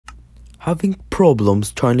Having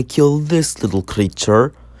problems trying to kill this little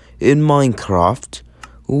creature in Minecraft?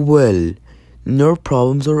 Well, no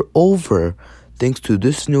problems are over thanks to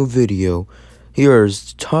this new video.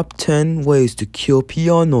 Here's top 10 ways to kill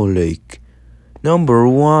PianoLake. Number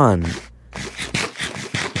 1.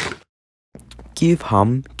 Give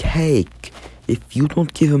him cake. If you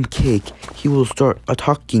don't give him cake, he will start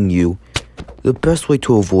attacking you. The best way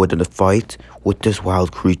to avoid a fight with this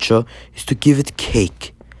wild creature is to give it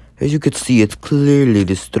cake. As you can see, it's clearly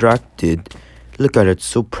distracted. Look at it,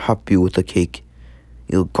 so happy with the cake.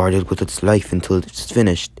 It'll guard it with its life until it's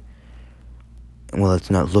finished. And while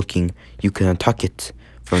it's not looking, you can attack it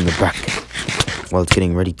from the back. While it's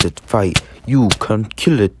getting ready to fight, you can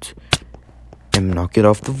kill it and knock it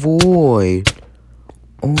off the void.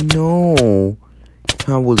 Oh no!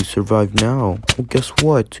 How will he survive now? Well, guess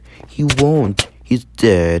what? He won't. He's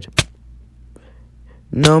dead.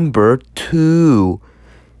 Number 2.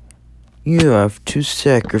 You have to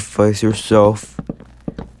sacrifice yourself.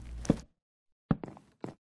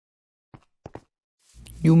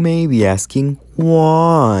 You may be asking,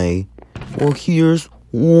 why? Well, here's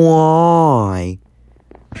why.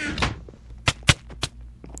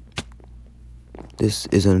 This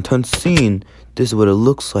is an intense scene. This is what it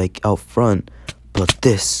looks like out front. But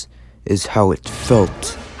this is how it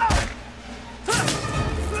felt.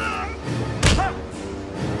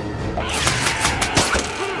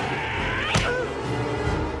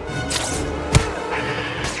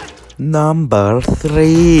 Number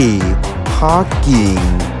 3. Hacking.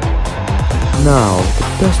 Now, the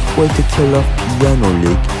best way to kill off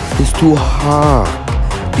PianoLake is to hack.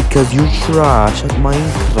 Because you're trash at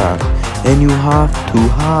Minecraft and you have to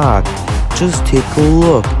hack. Just take a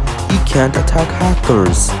look. You can't attack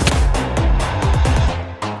hackers.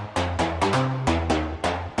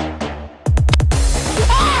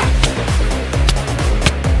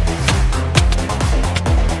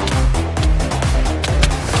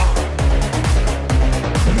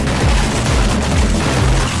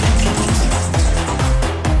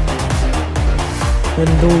 And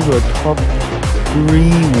those are top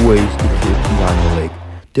 3 ways to kill PianoLake.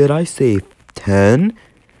 Did I say 10?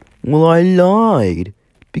 Well, I lied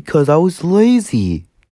because I was lazy.